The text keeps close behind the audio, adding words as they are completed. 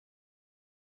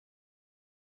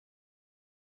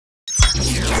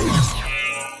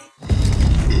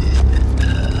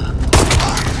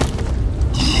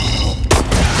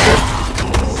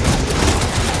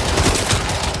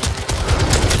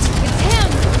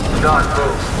not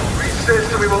move.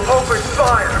 Resist and we will open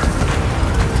fire!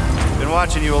 Been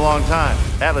watching you a long time.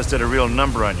 Atlas did a real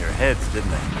number on your heads,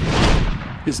 didn't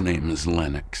they? His name is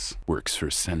Lennox. Works for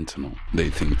Sentinel. They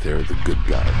think they're the good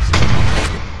guys.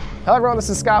 Hello everyone, this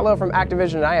is Scott Lowe from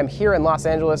Activision, and I am here in Los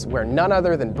Angeles where none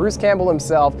other than Bruce Campbell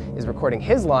himself is recording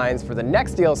his lines for the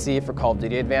next DLC for Call of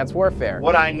Duty Advanced Warfare.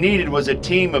 What I needed was a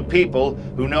team of people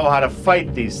who know how to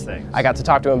fight these things. I got to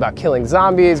talk to him about killing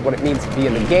zombies, what it means to be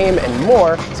in the game, and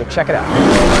more, so check it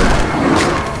out.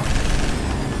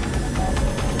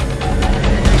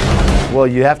 Well,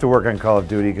 you have to work on Call of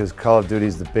Duty because Call of Duty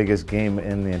is the biggest game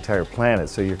in the entire planet,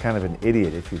 so you're kind of an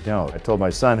idiot if you don't. I told my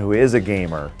son, who is a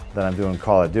gamer, that I'm doing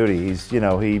Call of Duty. He's,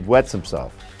 he wets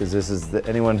himself. Because this is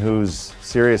anyone who's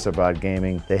serious about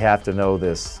gaming, they have to know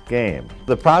this game.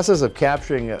 The process of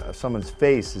capturing someone's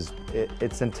face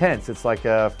it's intense. It's like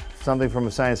something from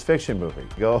a science fiction movie.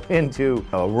 You go into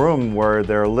a room where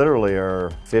there literally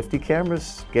are 50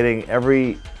 cameras getting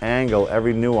every angle,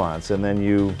 every nuance, and then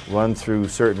you run through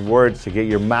certain words to get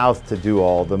your mouth to do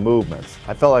all the movements.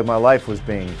 I felt like my life was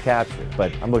being captured,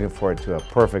 but I'm looking forward to a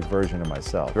perfect version of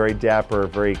myself. Very dapper,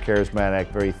 very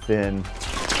charismatic, very thin.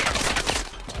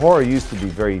 Horror used to be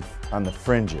very on the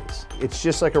fringes. It's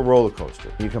just like a roller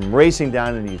coaster. You come racing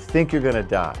down and you think you're gonna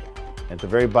die. At the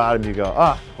very bottom you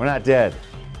go, we're not dead.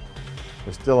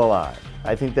 We're still alive.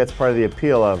 I think that's part of the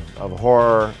appeal of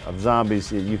horror, of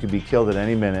zombies. You could be killed at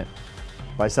any minute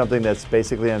by something that's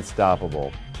basically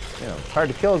unstoppable. It's hard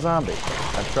to kill a zombie.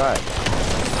 I've tried.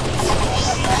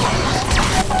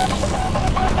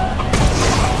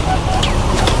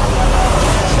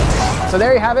 So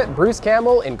there you have it, Bruce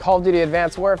Campbell in Call of Duty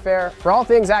Advanced Warfare. For all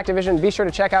things Activision, be sure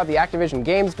to check out the Activision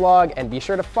Games blog and be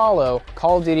sure to follow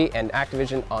Call of Duty and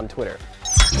Activision on Twitter.